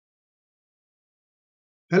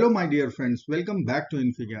Hello my dear friends, welcome back to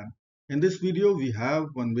InfyGyan. In this video we have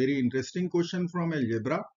one very interesting question from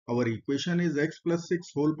algebra. Our equation is x plus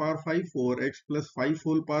 6 whole power 5 over x plus 5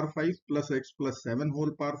 whole power 5 plus x plus 7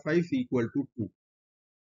 whole power 5 equal to 2.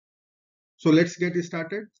 So let's get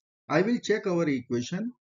started. I will check our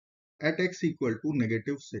equation at x equal to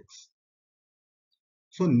negative 6.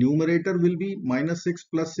 So numerator will be minus 6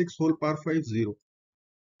 plus 6 whole power 5 0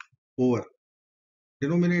 over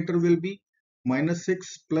denominator will be minus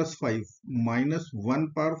 6 plus 5 minus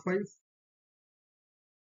 1 power 5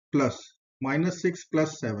 plus minus 6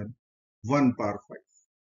 plus 7 1 power 5,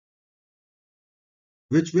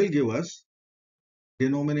 which will give us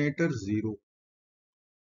denominator 0.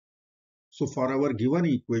 So for our given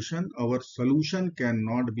equation, our solution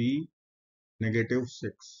cannot be negative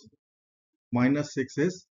 6. Minus 6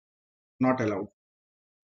 is not allowed.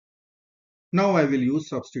 Now I will use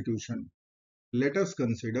substitution. Let us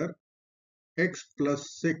consider x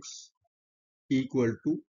plus 6 equal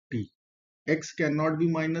to t. X cannot be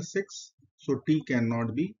minus 6, so t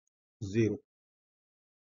cannot be 0.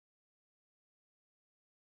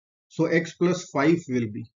 So x plus 5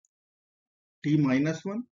 will be t minus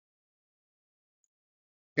 1.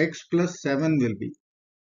 X plus 7 will be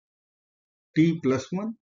t plus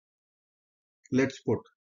 1. Let's put.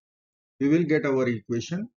 We will get our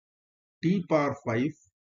equation t power 5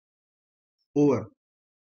 over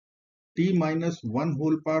t minus 1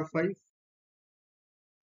 whole power 5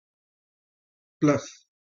 plus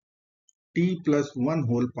t plus 1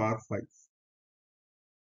 whole power 5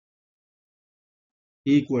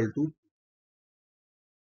 equal to.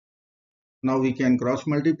 Now we can cross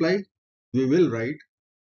multiply. We will write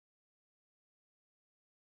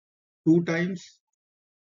 2 times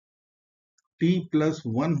t plus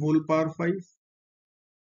 1 whole power 5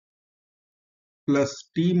 plus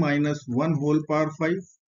t minus 1 whole power 5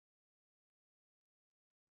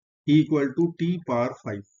 equal to t power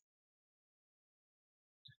 5.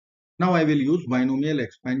 Now I will use binomial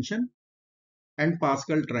expansion and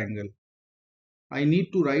Pascal triangle. I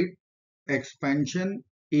need to write expansion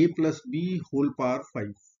a plus b whole power 5.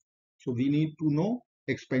 So we need to know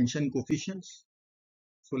expansion coefficients.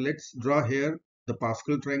 So let's draw here the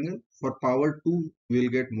Pascal triangle. For power 2, we will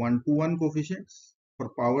get 1 to 1 coefficients. For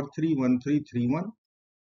power 3, 1, 3, 3, 1.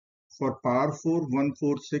 For power 4, 1,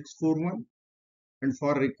 4, 6, 4, 1. And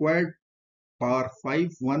for required power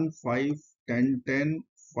 5, 1, 5, 10, 10,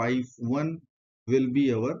 5, 1 will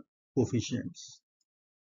be our coefficients.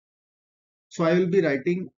 So I will be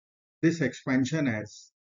writing this expansion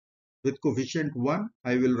as, with coefficient 1,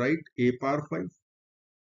 I will write a power 5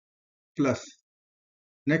 plus,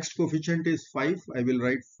 next coefficient is 5, I will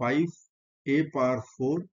write 5 a power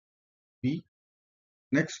 4 b.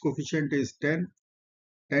 Next coefficient is 10,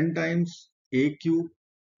 10 times a cube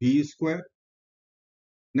b square.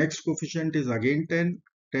 Next coefficient is again 10,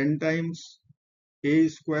 10 times a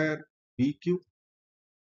square b cube.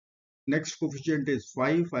 Next coefficient is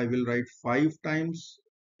 5, I will write 5 times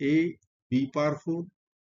a b power 4.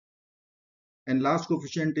 And last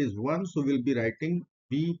coefficient is 1, so we'll be writing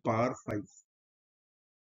b power 5.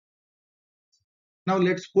 Now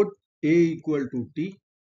let's put a equal to t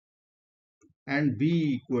and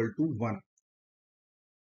b equal to 1.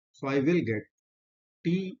 So I will get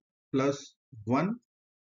t plus 1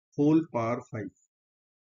 whole power 5.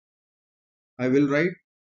 I will write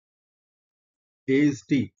a is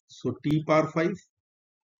t, so t power 5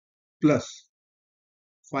 plus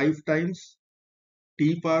 5 times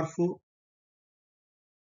t power 4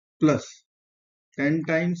 plus 10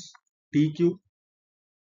 times t cube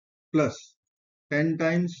plus 10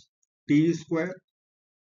 times t square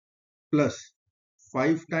plus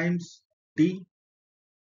 5 times t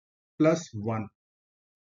plus 1.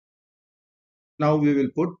 Now we will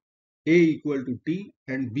put a equal to t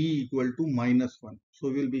and b equal to minus 1. So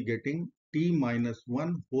we will be getting t minus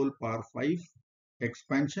 1 whole power 5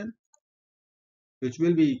 expansion, which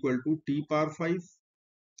will be equal to t power 5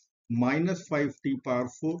 minus 5t power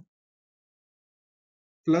 4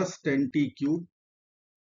 plus 10t cube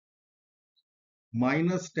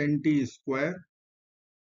minus 10t square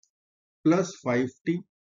plus 5t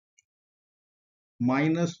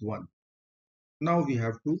minus 1. Now we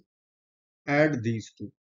have to add these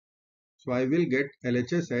two. So I will get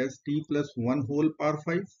LHS as t plus 1 whole power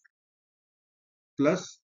 5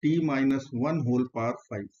 plus t minus 1 whole power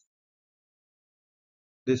 5.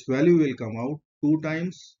 This value will come out 2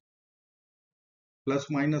 times,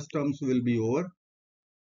 plus minus terms will be over.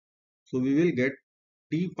 So we will get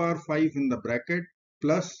t power 5 in the bracket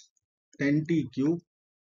plus 10t cube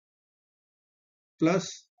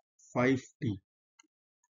plus 5t.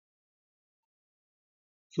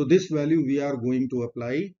 So this value we are going to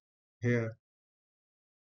apply here.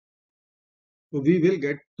 So we will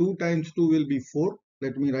get 2 times 2 will be 4.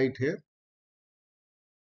 Let me write here.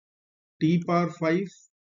 T power 5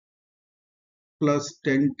 plus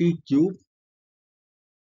 10t cube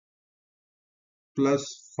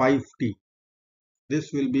plus 5t.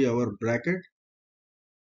 This will be our bracket.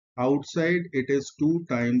 Outside it is 2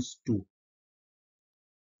 times 2.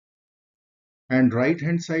 And right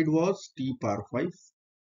hand side was t power 5.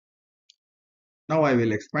 Now I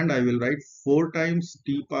will expand. I will write 4 times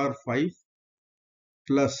t power 5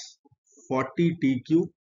 plus 40t cube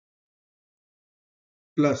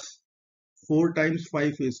plus 4 times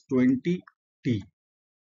 5 is 20t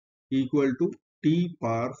equal to t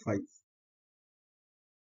power 5.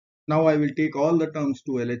 Now I will take all the terms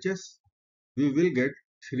to LHS. We will get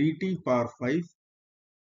 3t power 5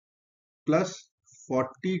 plus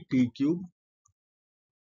 40t cube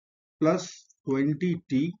plus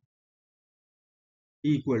 20t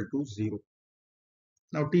equal to 0.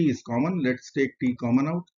 Now t is common. Let's take t common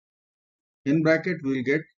out. In bracket we will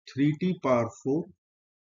get 3t power 4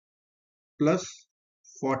 plus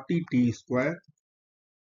 40t square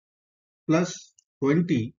plus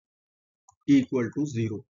 20 equal to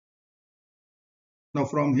 0. Now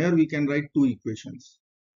from here we can write two equations.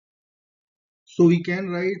 So we can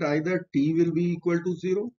write either t will be equal to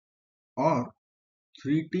 0 or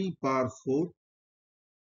 3t power 4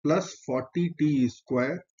 plus 40t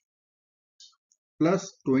square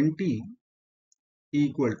plus 20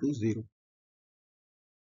 equal to 0.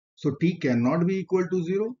 So t cannot be equal to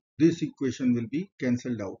 0. This equation will be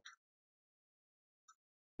cancelled out.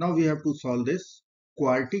 Now we have to solve this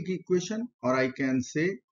quartic equation, or I can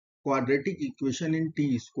say quadratic equation in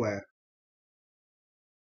t square.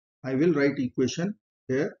 I will write equation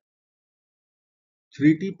here.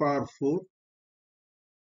 3t power 4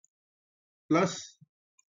 plus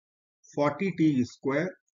 40t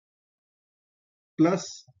square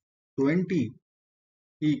plus 20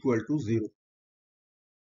 equal to 0.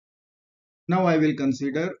 Now I will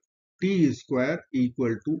consider t square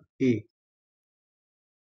equal to a.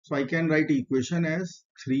 So I can write equation as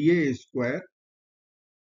 3a square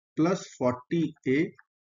plus 40a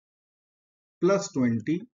plus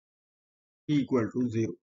 20 equal to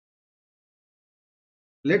 0.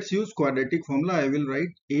 Let's use quadratic formula. I will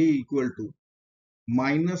write a equal to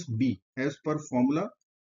minus b as per formula,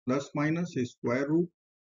 plus minus square root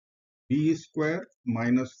b square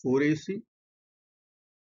minus 4ac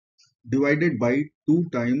divided by 2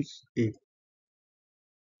 times a.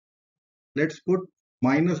 Let's put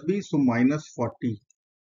minus b, so minus 40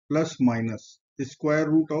 plus minus square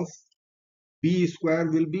root of b square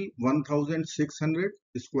will be 1600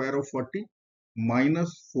 square of 40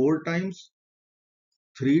 minus 4 times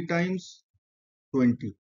 3 times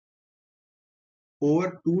 20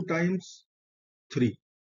 over 2 times 3,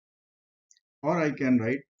 or I can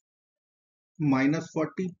write minus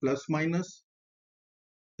 40 plus minus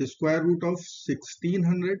square root of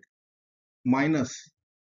 1600 minus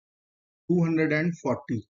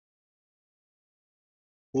 240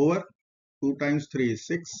 over 2 times 3 is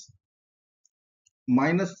 6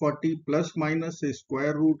 minus 40 plus minus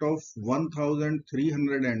square root of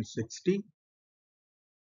 1360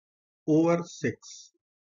 over 6.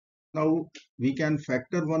 Now we can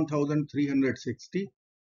factor 1360.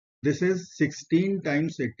 This is 16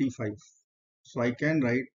 times 85. So I can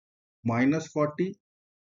write minus 40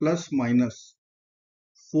 plus minus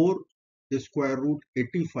 4 square root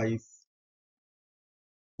 85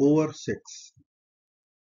 over 6.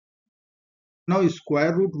 Now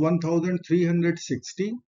square root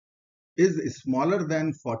 1360 is smaller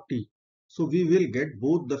than 40. So we will get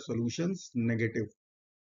both the solutions negative.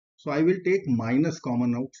 So I will take minus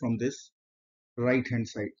common out from this right hand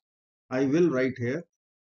side. I will write here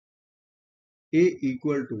a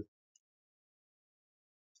equal to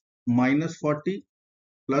minus 40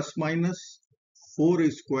 plus minus 4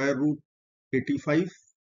 square root 85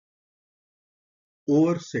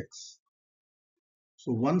 over 6.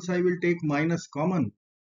 So once I will take minus common,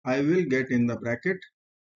 I will get in the bracket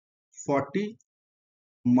 40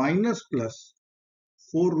 minus plus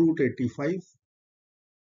 4 root 85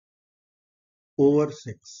 over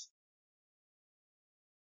 6.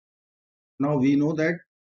 Now we know that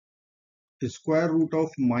the square root of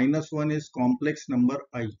minus 1 is complex number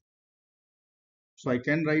I. So I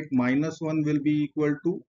can write minus 1 will be equal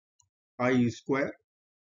to I square.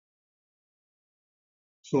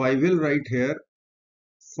 So I will write here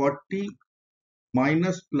 40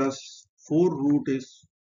 minus plus 4 root is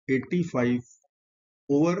 85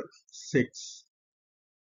 over 6.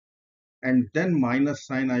 And then minus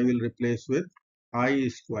sign I will replace with I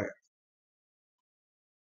square.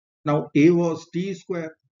 Now a was t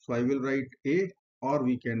square, so I will write a, or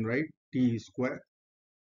we can write t square.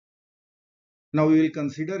 Now we will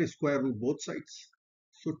consider square root both sides.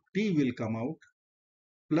 So t will come out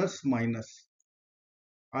plus minus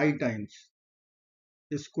I times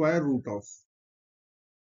square root of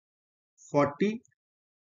 40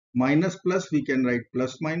 minus plus, we can write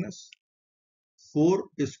plus minus 4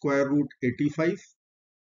 square root 85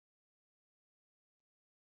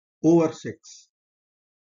 over 6.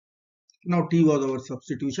 Now t was our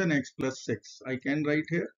substitution, x plus 6. I can write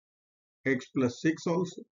here x plus 6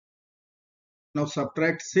 also. Now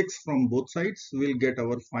subtract 6 from both sides, we'll get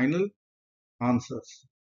our final answers.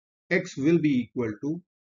 X will be equal to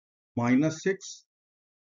minus 6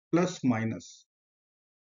 plus minus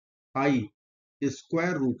I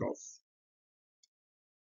square root of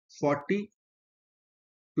 40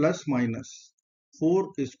 plus minus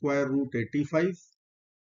 4 square root 85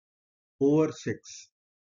 over 6.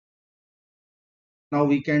 Now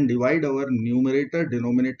we can divide our numerator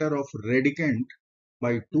denominator of radicand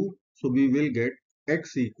by 2. So we will get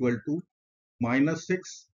x equal to minus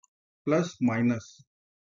 6 plus minus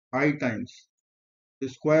I times the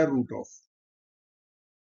square root of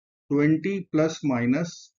 20 plus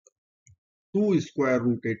minus 2 square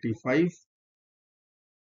root 85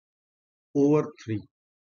 over 3.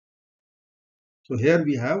 So here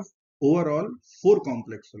we have overall 4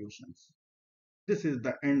 complex solutions. This is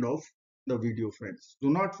the end of the video, friends. Do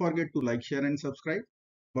not forget to like, share and subscribe.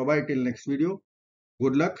 Bye bye till next video.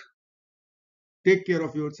 Good luck. Take care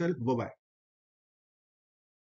of yourself. Bye bye.